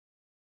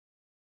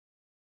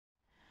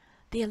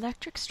The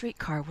electric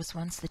streetcar was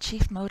once the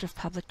chief mode of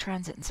public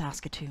transit in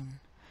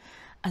Saskatoon.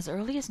 As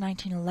early as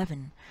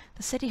 1911,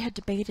 the city had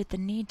debated the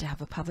need to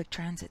have a public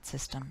transit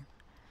system.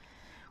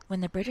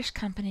 When the British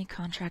company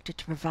contracted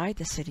to provide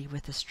the city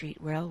with a street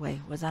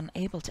railway was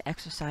unable to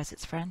exercise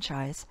its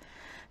franchise,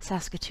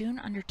 Saskatoon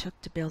undertook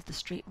to build the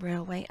street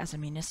railway as a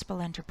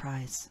municipal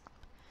enterprise.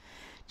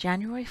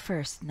 January 1,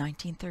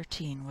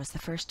 1913 was the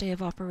first day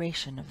of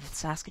operation of the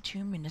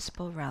Saskatoon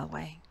Municipal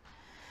Railway.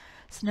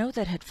 Snow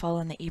that had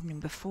fallen the evening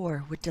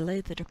before would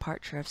delay the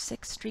departure of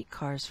 6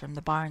 streetcars from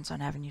the barns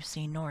on Avenue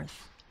C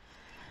North.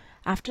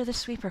 After the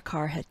sweeper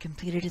car had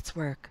completed its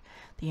work,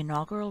 the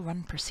inaugural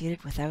run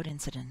proceeded without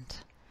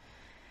incident.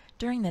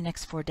 During the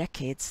next 4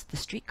 decades, the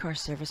streetcar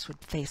service would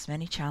face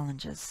many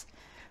challenges: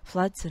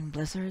 floods and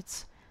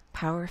blizzards,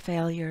 power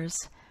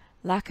failures,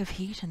 lack of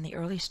heat in the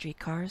early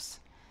streetcars,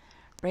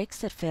 brakes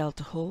that failed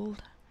to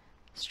hold,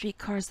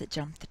 streetcars that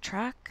jumped the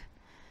track,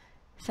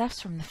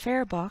 thefts from the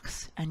fare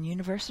box, and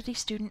university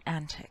student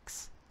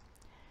antics.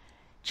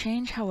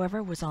 Change,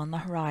 however, was on the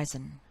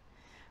horizon.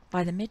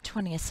 By the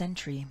mid-20th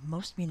century,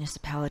 most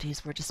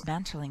municipalities were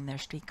dismantling their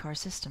streetcar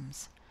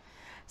systems.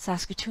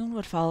 Saskatoon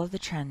would follow the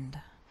trend.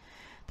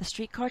 The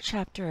streetcar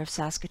chapter of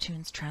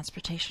Saskatoon's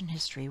transportation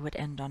history would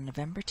end on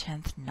November 10,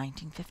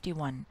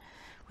 1951,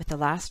 with the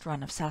last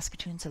run of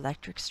Saskatoon's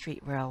electric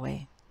street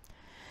railway.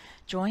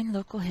 Join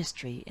local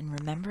history in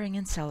remembering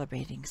and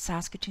celebrating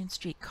Saskatoon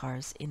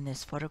streetcars in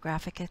this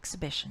photographic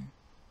exhibition.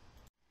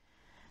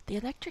 The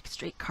electric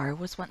streetcar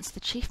was once the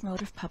chief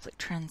mode of public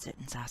transit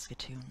in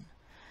Saskatoon.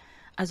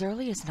 As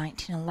early as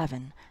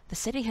 1911, the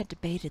city had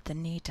debated the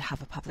need to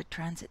have a public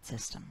transit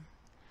system.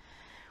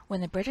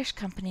 When the British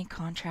company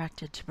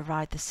contracted to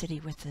provide the city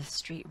with the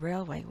street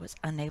railway was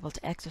unable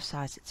to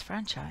exercise its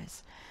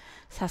franchise,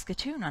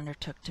 Saskatoon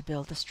undertook to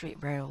build the street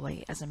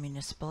railway as a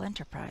municipal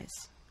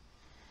enterprise.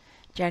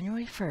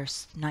 January 1,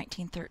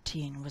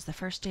 1913 was the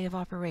first day of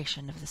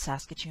operation of the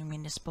Saskatoon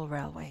Municipal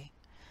Railway.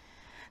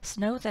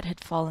 Snow that had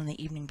fallen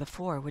the evening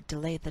before would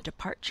delay the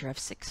departure of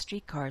 6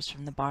 streetcars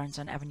from the barns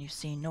on Avenue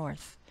C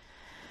North.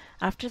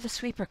 After the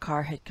sweeper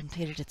car had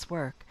completed its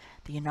work,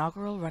 the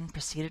inaugural run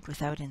proceeded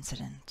without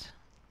incident.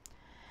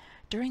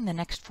 During the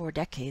next 4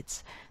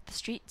 decades, the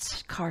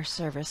streetcar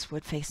service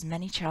would face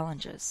many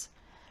challenges: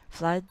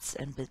 floods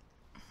and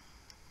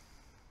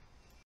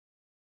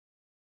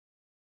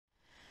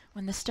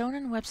When the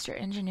Stone & Webster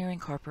Engineering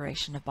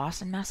Corporation of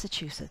Boston,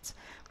 Massachusetts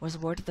was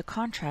awarded the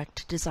contract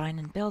to design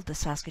and build the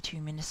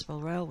Saskatoon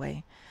Municipal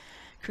Railway,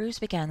 crews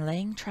began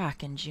laying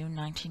track in June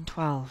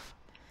 1912.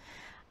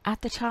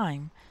 At the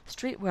time,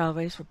 street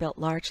railways were built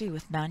largely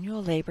with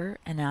manual labor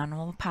and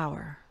animal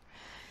power.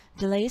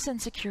 Delays in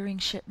securing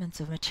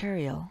shipments of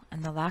material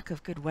and the lack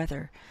of good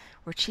weather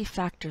were chief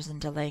factors in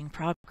delaying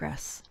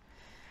progress.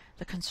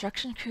 The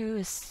construction crew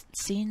is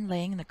seen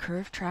laying the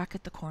curved track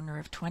at the corner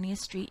of 20th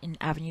Street and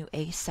Avenue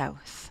A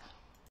South.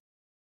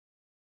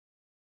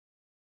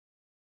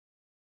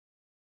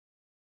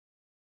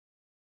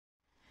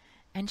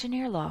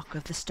 Engineer Locke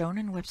of the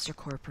Stone & Webster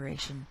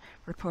Corporation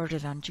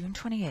reported on June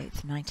 28,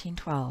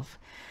 1912,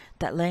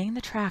 that laying the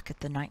track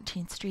at the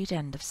 19th Street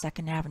end of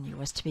 2nd Avenue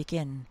was to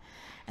begin,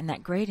 and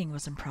that grading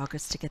was in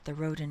progress to get the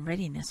road in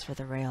readiness for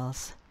the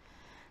rails.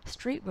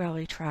 Street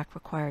railway track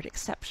required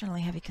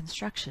exceptionally heavy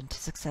construction to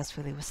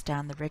successfully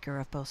withstand the rigor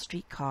of both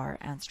streetcar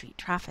and street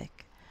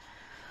traffic.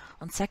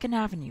 On 2nd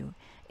Avenue,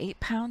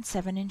 8-pound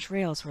 7-inch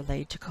rails were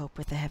laid to cope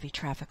with the heavy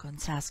traffic on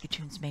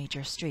Saskatoon's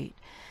major street,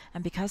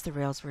 and because the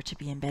rails were to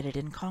be embedded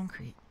in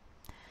concrete.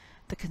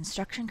 The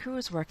construction crew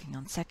was working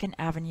on 2nd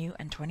Avenue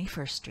and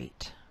 21st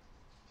Street.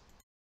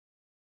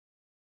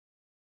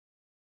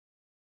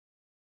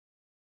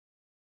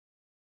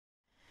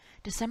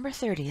 December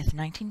 30,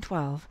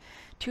 1912,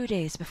 2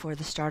 days before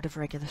the start of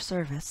regular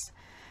service,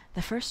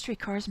 the first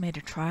streetcars made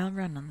a trial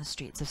run on the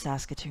streets of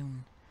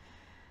Saskatoon.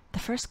 The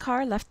first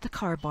car left the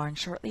car barn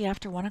shortly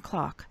after 1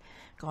 o'clock,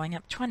 going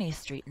up 20th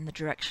Street in the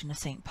direction of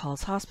St.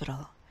 Paul's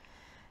Hospital.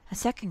 A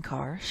second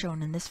car,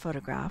 shown in this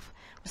photograph,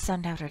 was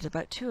sent out at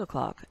about 2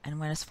 o'clock and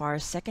went as far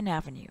as 2nd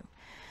Avenue,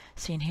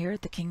 seen here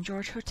at the King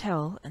George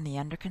Hotel and the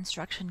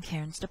under-construction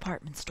Cairns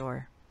department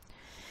store.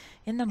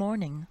 In the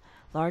morning,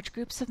 large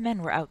groups of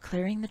men were out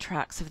clearing the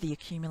tracks of the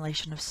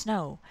accumulation of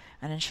snow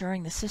and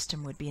ensuring the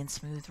system would be in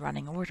smooth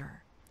running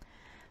order.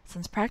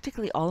 Since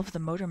practically all of the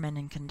motormen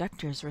and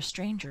conductors were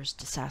strangers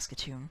to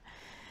Saskatoon,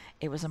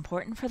 it was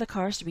important for the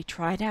cars to be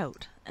tried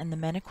out and the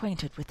men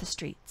acquainted with the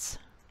streets.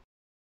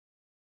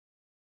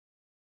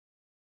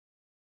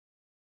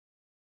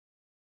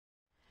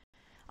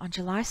 On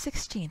July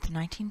 16,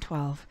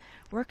 1912,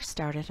 work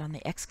started on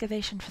the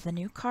excavation for the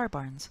new car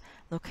barns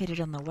located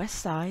on the west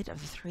side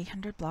of the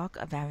 300 block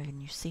of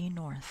Avenue C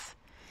North.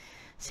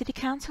 City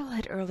Council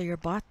had earlier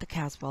bought the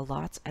Caswell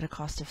lots at a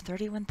cost of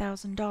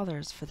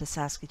 $31,000 for the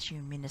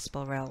Saskatoon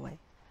Municipal Railway.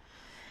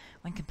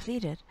 When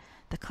completed,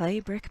 the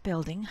clay brick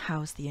building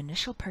housed the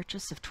initial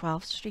purchase of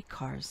 12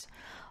 streetcars,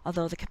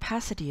 although the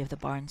capacity of the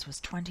barns was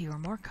 20 or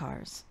more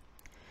cars.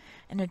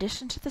 In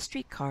addition to the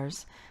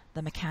streetcars,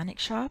 the mechanic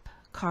shop,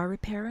 car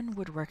repair and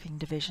woodworking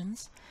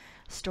divisions,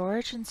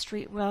 storage and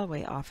street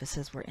railway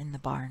offices were in the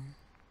barn.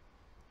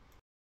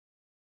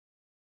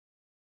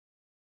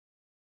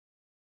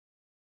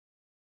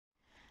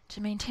 To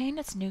maintain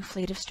its new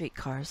fleet of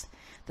streetcars,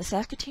 the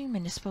Saskatoon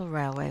Municipal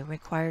Railway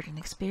required an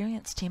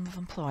experienced team of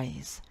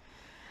employees.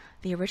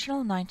 The original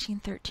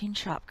 1913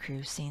 shop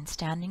crew seen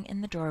standing in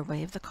the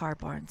doorway of the car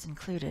barns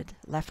included,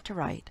 left to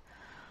right,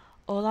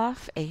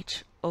 Olaf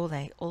H.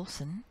 Ole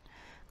Olsen,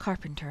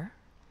 carpenter,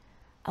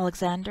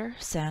 Alexander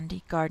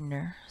Sandy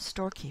Gardner,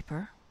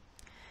 storekeeper,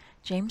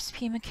 James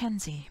P.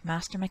 Mackenzie,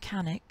 master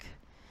mechanic,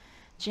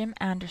 Jim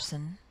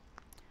Anderson,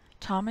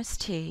 Thomas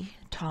T.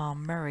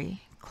 Tom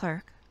Murray,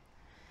 clerk,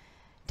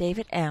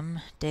 David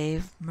M.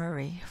 Dave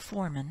Murray,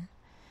 foreman,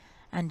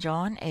 and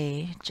John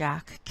A.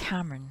 Jack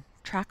Cameron,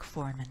 track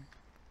foreman.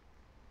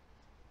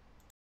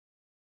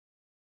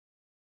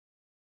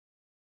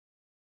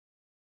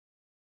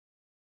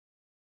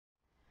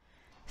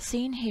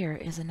 Seen here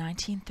is a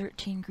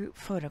 1913 group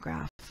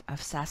photograph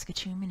of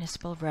Saskatoon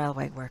Municipal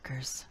Railway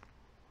workers.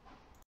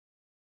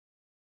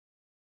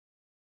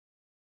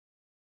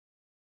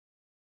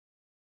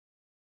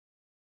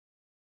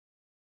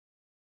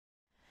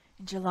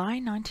 In July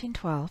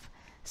 1912,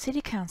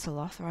 City Council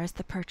authorized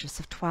the purchase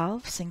of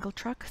 12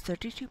 single-truck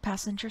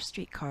 32-passenger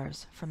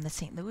streetcars from the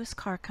St. Louis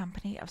Car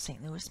Company of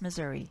St. Louis,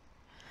 Missouri.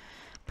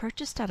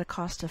 Purchased at a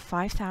cost of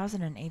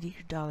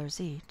 $5,082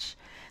 each,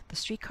 the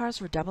streetcars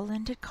were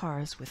double-ended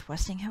cars with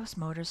Westinghouse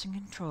motors and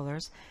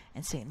controllers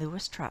and St.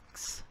 Louis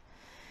trucks.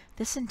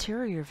 This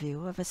interior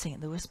view of a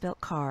St.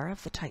 Louis-built car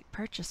of the type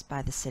purchased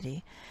by the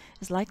city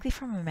is likely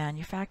from a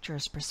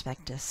manufacturer's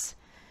prospectus.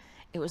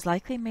 It was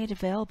likely made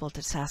available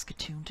to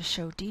Saskatoon to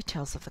show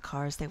details of the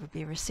cars they would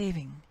be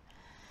receiving.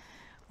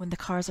 When the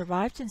cars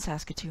arrived in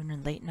Saskatoon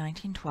in late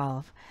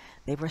 1912,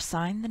 they were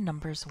assigned the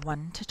numbers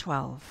 1 to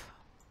 12.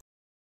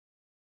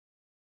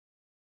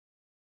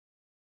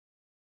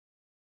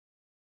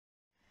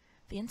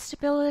 The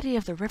instability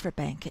of the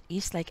riverbank at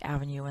East Lake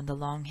Avenue and the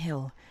Long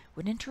Hill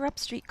would interrupt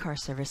streetcar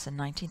service in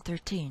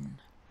 1913.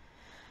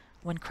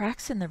 When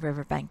cracks in the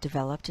riverbank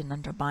developed and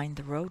undermined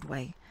the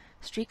roadway,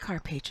 streetcar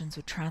patrons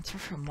would transfer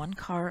from one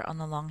car on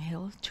the Long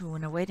Hill to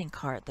an awaiting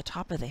car at the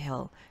top of the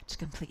hill to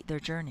complete their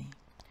journey.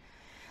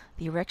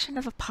 The erection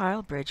of a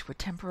pile bridge would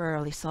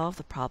temporarily solve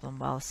the problem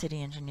while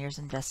city engineers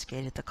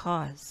investigated the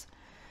cause.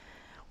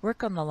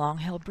 Work on the Long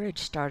Hill Bridge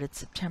started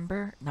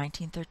September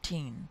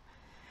 1913.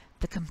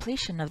 The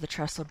completion of the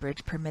trestle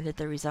bridge permitted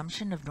the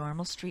resumption of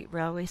normal street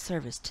railway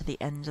service to the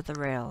end of the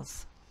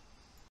rails.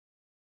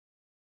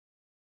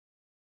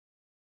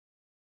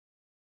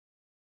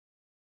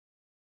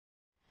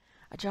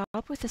 A job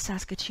with the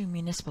Saskatoon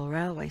Municipal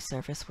Railway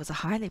Service was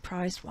a highly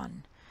prized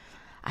one.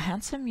 A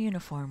handsome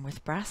uniform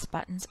with brass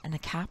buttons and a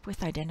cap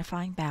with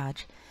identifying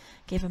badge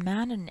gave a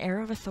man an air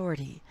of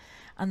authority,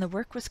 and the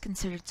work was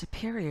considered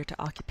superior to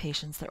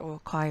occupations that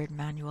required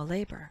manual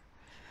labor.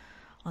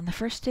 On the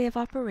first day of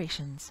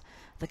operations,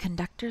 the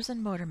conductors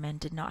and motormen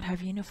did not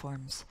have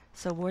uniforms,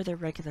 so wore their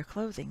regular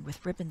clothing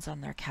with ribbons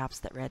on their caps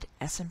that read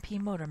S&P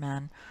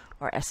Motorman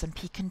or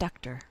S&P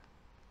Conductor.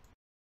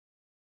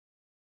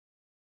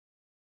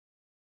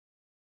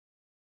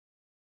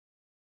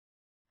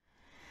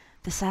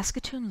 The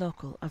Saskatoon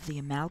Local of the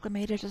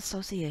Amalgamated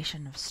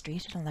Association of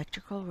Street and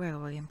Electrical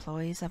Railway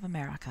Employees of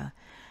America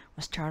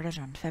was chartered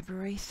on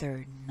February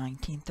 3,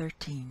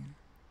 1913.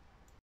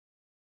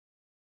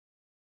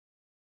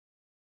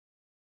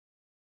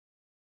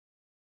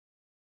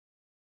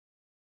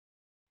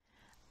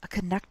 A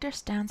conductor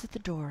stands at the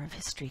door of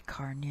his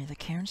streetcar near the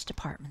Cairns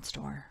department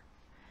store.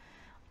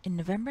 In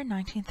November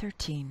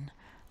 1913,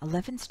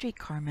 11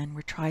 streetcar men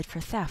were tried for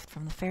theft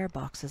from the fare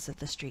boxes of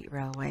the street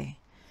railway.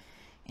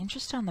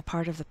 Interest on the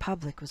part of the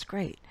public was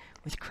great,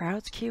 with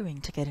crowds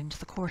queuing to get into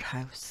the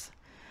courthouse.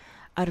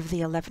 Out of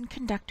the 11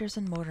 conductors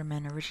and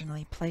motormen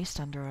originally placed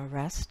under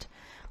arrest,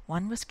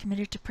 one was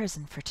committed to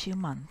prison for 2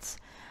 months,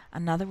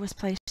 another was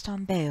placed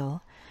on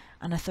bail,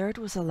 and a third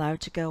was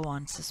allowed to go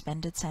on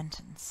suspended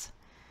sentence.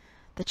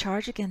 The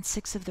charge against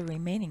 6 of the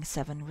remaining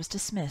 7 was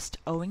dismissed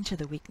owing to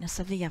the weakness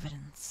of the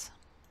evidence.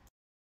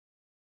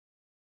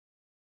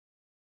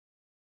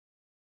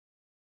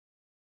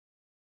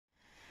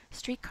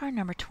 Streetcar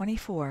number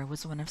 24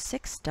 was one of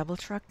 6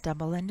 double-truck,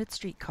 double-ended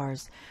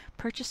streetcars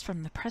purchased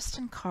from the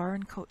Preston Car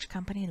and Coach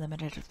Company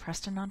Limited of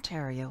Preston,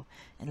 Ontario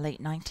in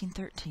late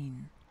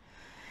 1913.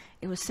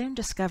 It was soon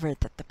discovered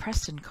that the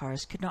Preston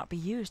cars could not be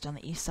used on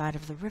the east side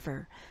of the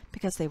river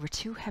because they were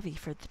too heavy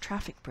for the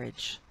traffic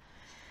bridge.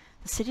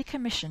 The city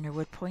commissioner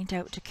would point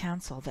out to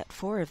council that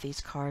 4 of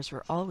these cars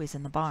were always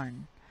in the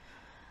barn.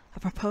 A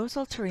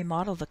proposal to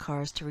remodel the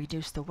cars to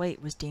reduce the weight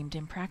was deemed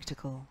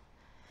impractical.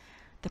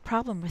 The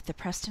problem with the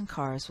Preston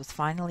cars was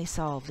finally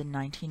solved in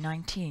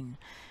 1919,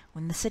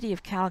 when the city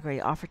of Calgary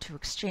offered to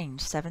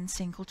exchange 7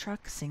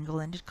 single-truck,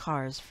 single-ended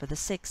cars for the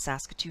 6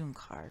 Saskatoon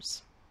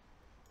cars.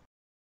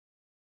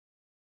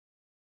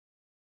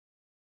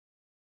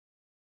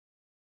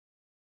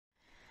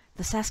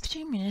 The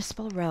Saskatoon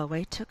Municipal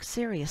Railway took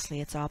seriously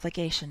its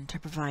obligation to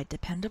provide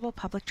dependable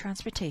public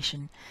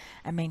transportation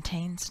and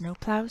maintain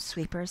snowplows,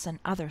 sweepers, and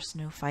other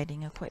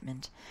snow-fighting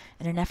equipment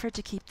in an effort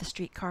to keep the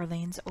streetcar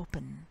lanes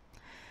open.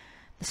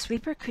 The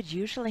sweeper could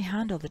usually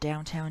handle the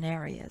downtown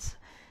areas,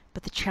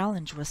 but the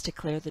challenge was to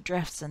clear the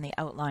drifts in the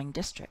outlying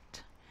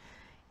district.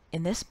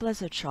 In this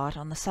blizzard shot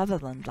on the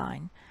Sutherland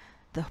line,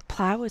 the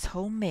plow is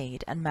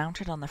homemade and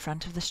mounted on the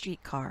front of the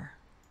streetcar.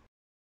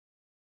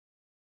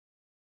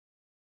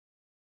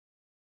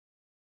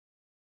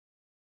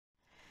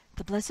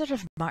 The blizzard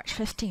of March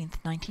 15,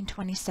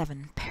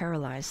 1927,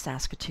 paralyzed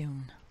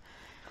Saskatoon.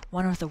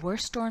 One of the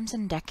worst storms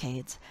in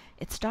decades,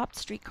 it stopped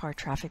streetcar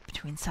traffic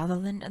between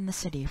Sutherland and the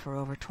city for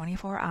over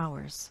 24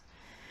 hours.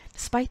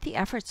 Despite the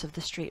efforts of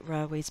the Street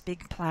Railway's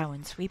big plow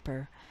and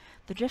sweeper,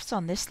 the drifts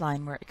on this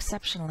line were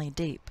exceptionally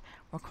deep,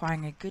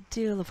 requiring a good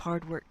deal of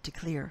hard work to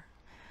clear.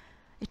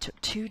 It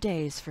took 2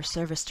 days for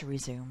service to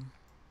resume.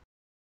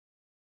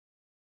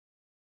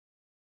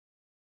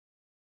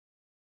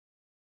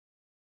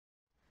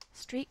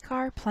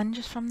 Streetcar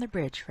plunges from the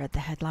bridge, read the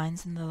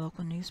headlines in the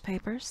local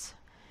newspapers.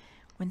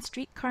 When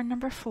streetcar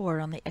number 4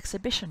 on the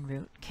exhibition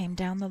route came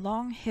down the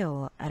long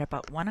hill at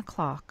about 1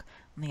 o'clock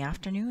on the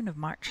afternoon of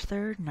March 3,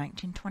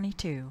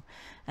 1922,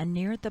 and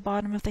neared the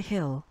bottom of the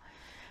hill,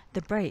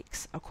 the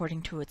brakes,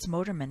 according to its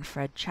motorman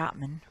Fred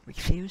Chapman,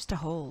 refused to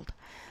hold,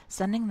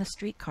 sending the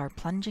streetcar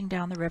plunging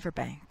down the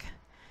riverbank.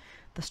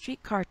 The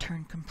streetcar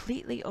turned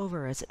completely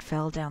over as it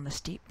fell down the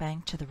steep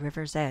bank to the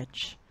river's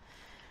edge.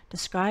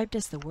 Described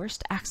as the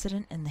worst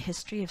accident in the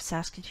history of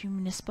Saskatoon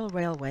Municipal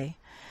Railway,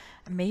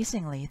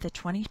 amazingly, the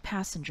 20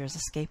 passengers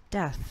escaped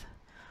death.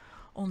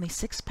 Only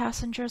 6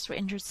 passengers were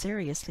injured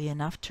seriously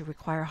enough to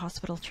require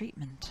hospital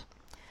treatment.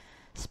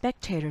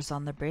 Spectators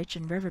on the bridge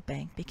and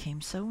riverbank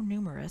became so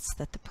numerous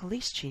that the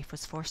police chief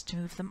was forced to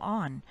move them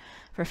on,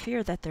 for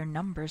fear that their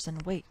numbers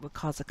and weight would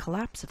cause a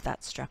collapse of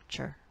that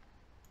structure.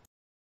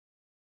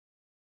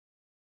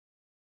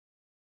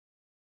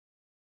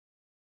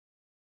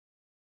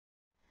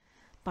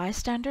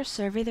 Bystanders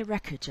survey the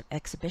wreckage of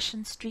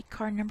exhibition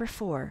streetcar number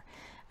 4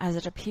 as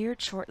it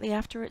appeared shortly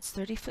after its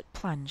 30-foot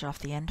plunge off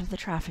the end of the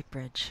traffic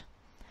bridge.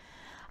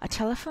 A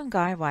telephone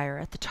guy wire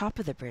at the top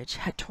of the bridge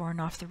had torn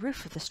off the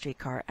roof of the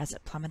streetcar as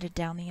it plummeted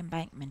down the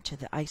embankment to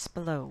the ice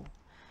below.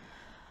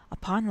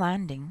 Upon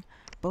landing,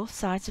 both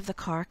sides of the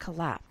car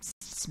collapsed,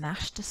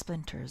 smashed to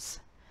splinters.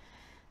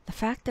 The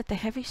fact that the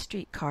heavy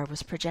streetcar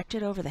was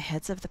projected over the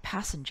heads of the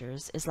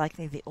passengers is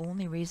likely the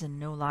only reason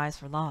no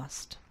lives were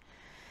lost.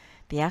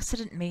 The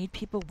accident made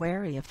people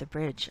wary of the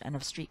bridge and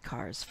of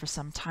streetcars for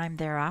some time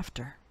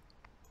thereafter.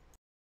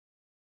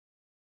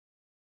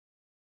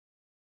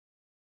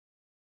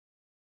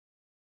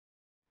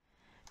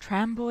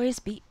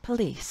 Tramboys beat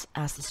police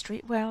as the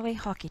Street Railway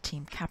hockey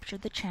team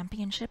captured the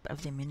championship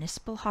of the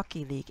Municipal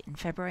Hockey League in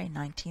February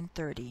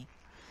 1930.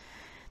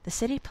 The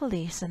city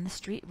police and the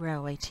Street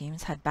Railway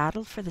teams had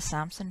battled for the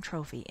Samson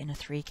Trophy in a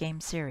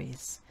 3-game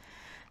series.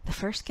 The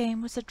first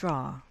game was a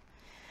draw.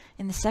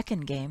 In the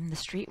second game, the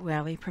Street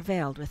Railway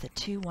prevailed with a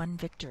 2-1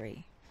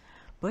 victory.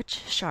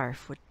 Butch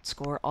Scharf would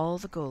score all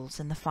the goals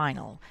in the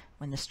final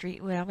when the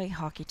Street Railway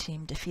hockey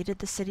team defeated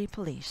the city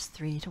police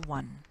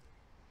 3-1.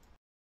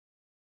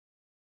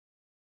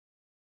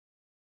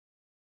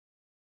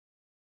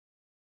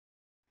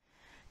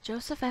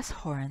 Joseph S.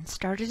 Horan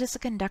started as a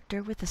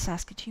conductor with the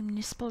Saskatoon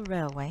Municipal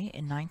Railway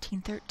in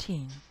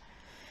 1913.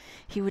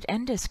 He would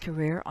end his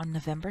career on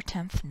November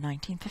 10,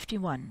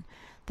 1951,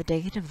 the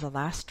date of the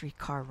last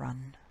streetcar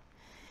run.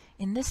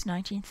 In this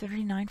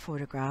 1939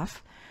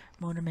 photograph,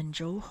 motorman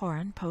Joe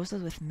Horan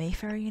poses with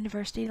Mayfair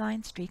University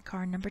Line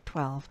streetcar number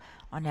 12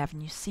 on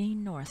Avenue C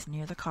North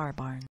near the car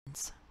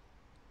barns.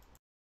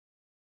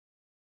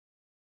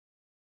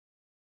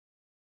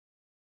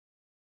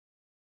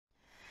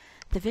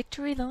 The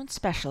Victory Loan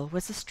Special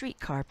was a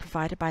streetcar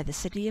provided by the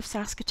City of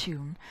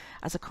Saskatoon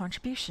as a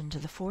contribution to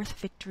the 4th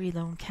Victory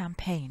Loan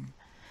campaign.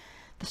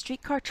 The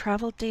streetcar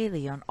traveled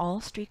daily on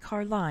all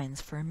streetcar lines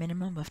for a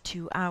minimum of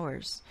 2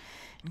 hours,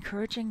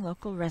 encouraging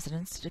local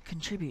residents to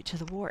contribute to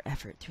the war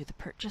effort through the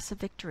purchase of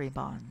victory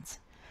bonds.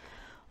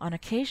 On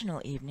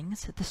occasional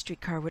evenings, the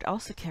streetcar would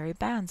also carry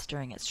bands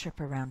during its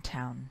trip around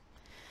town.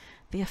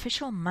 The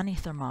official money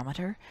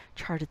thermometer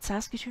charted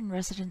Saskatoon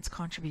residents'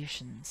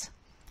 contributions.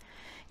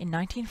 In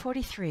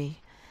 1943,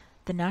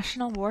 the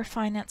National War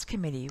Finance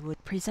Committee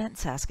would present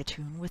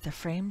Saskatoon with a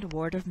framed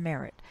Award of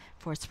Merit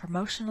for its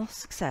promotional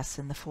success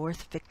in the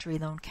 4th Victory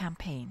Loan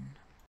campaign.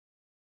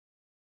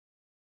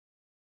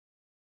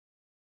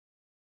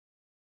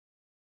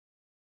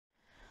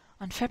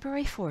 On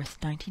February 4,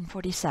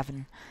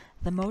 1947,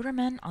 the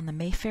motorman on the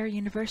Mayfair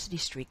University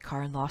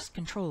streetcar lost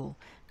control,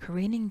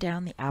 careening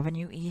down the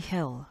Avenue E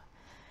hill.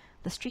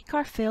 The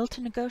streetcar failed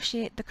to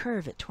negotiate the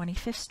curve at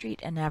 25th Street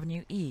and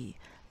Avenue E,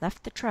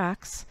 left the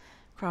tracks,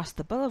 crossed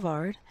the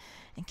boulevard,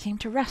 and came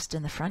to rest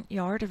in the front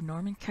yard of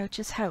Norman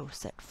Couch's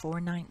house at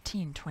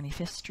 419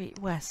 25th Street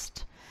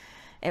West.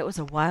 It was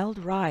a wild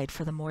ride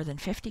for the more than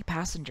 50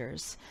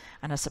 passengers,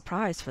 and a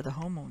surprise for the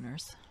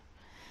homeowners.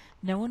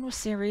 No one was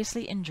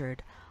seriously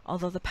injured,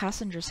 although the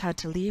passengers had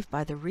to leave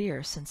by the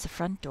rear since the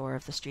front door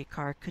of the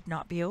streetcar could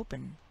not be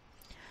opened.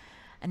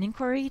 An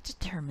inquiry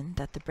determined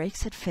that the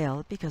brakes had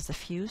failed because the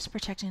fuse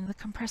protecting the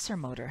compressor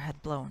motor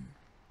had blown.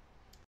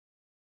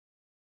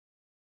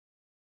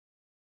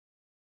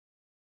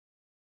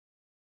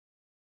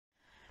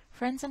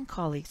 Friends and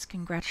colleagues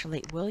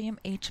congratulate William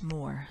H.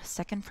 Moore,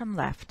 second from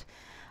left,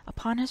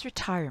 upon his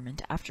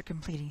retirement after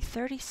completing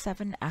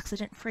 37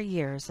 accident-free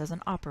years as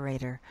an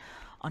operator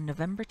on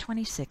November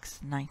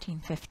 26,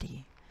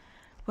 1950.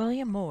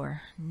 William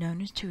Moore,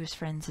 known to his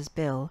friends as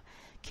Bill,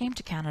 came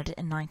to Canada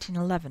in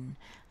 1911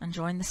 and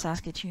joined the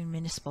Saskatoon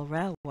Municipal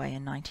Railway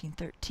in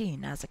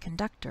 1913 as a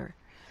conductor.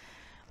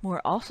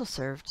 Moore also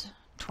served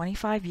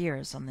 25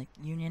 years on the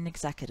Union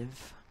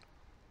Executive.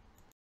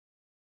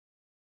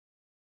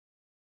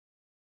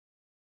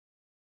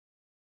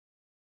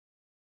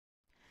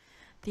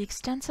 The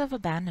extensive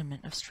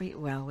abandonment of street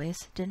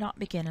railways did not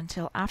begin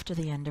until after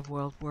the end of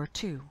World War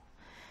II.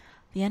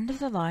 The end of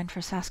the line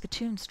for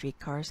Saskatoon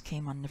streetcars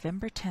came on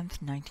November 10,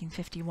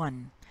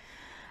 1951.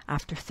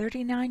 After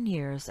 39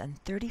 years and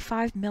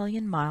 35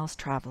 million miles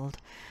traveled,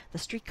 the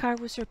streetcar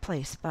was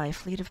replaced by a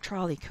fleet of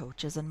trolley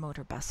coaches and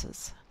motor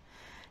buses.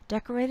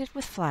 Decorated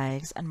with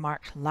flags and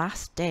marked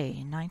Last Day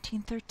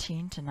 1913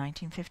 to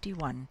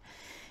 1951,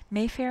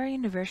 Mayfair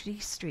University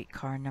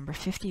Streetcar number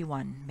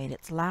 51 made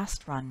its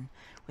last run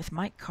with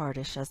Mike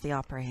Cardish as the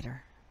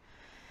operator.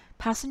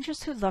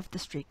 Passengers who loved the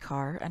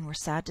streetcar and were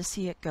sad to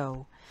see it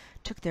go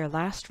took their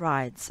last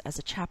rides as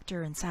a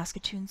chapter in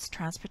Saskatoon's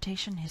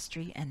transportation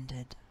history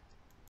ended.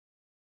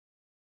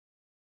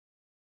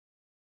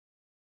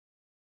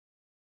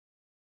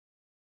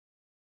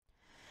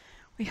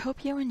 We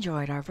hope you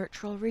enjoyed our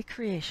virtual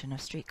recreation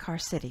of Streetcar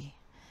City.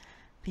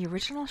 The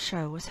original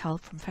show was held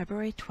from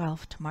February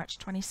 12 to March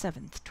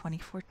 27,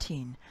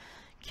 2014,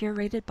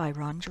 curated by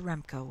Ron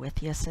Jaremko with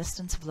the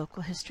assistance of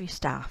local history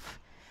staff.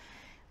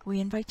 We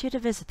invite you to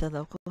visit the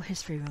local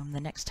history room the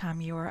next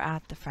time you are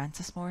at the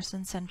Francis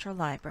Morrison Central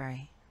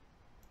Library.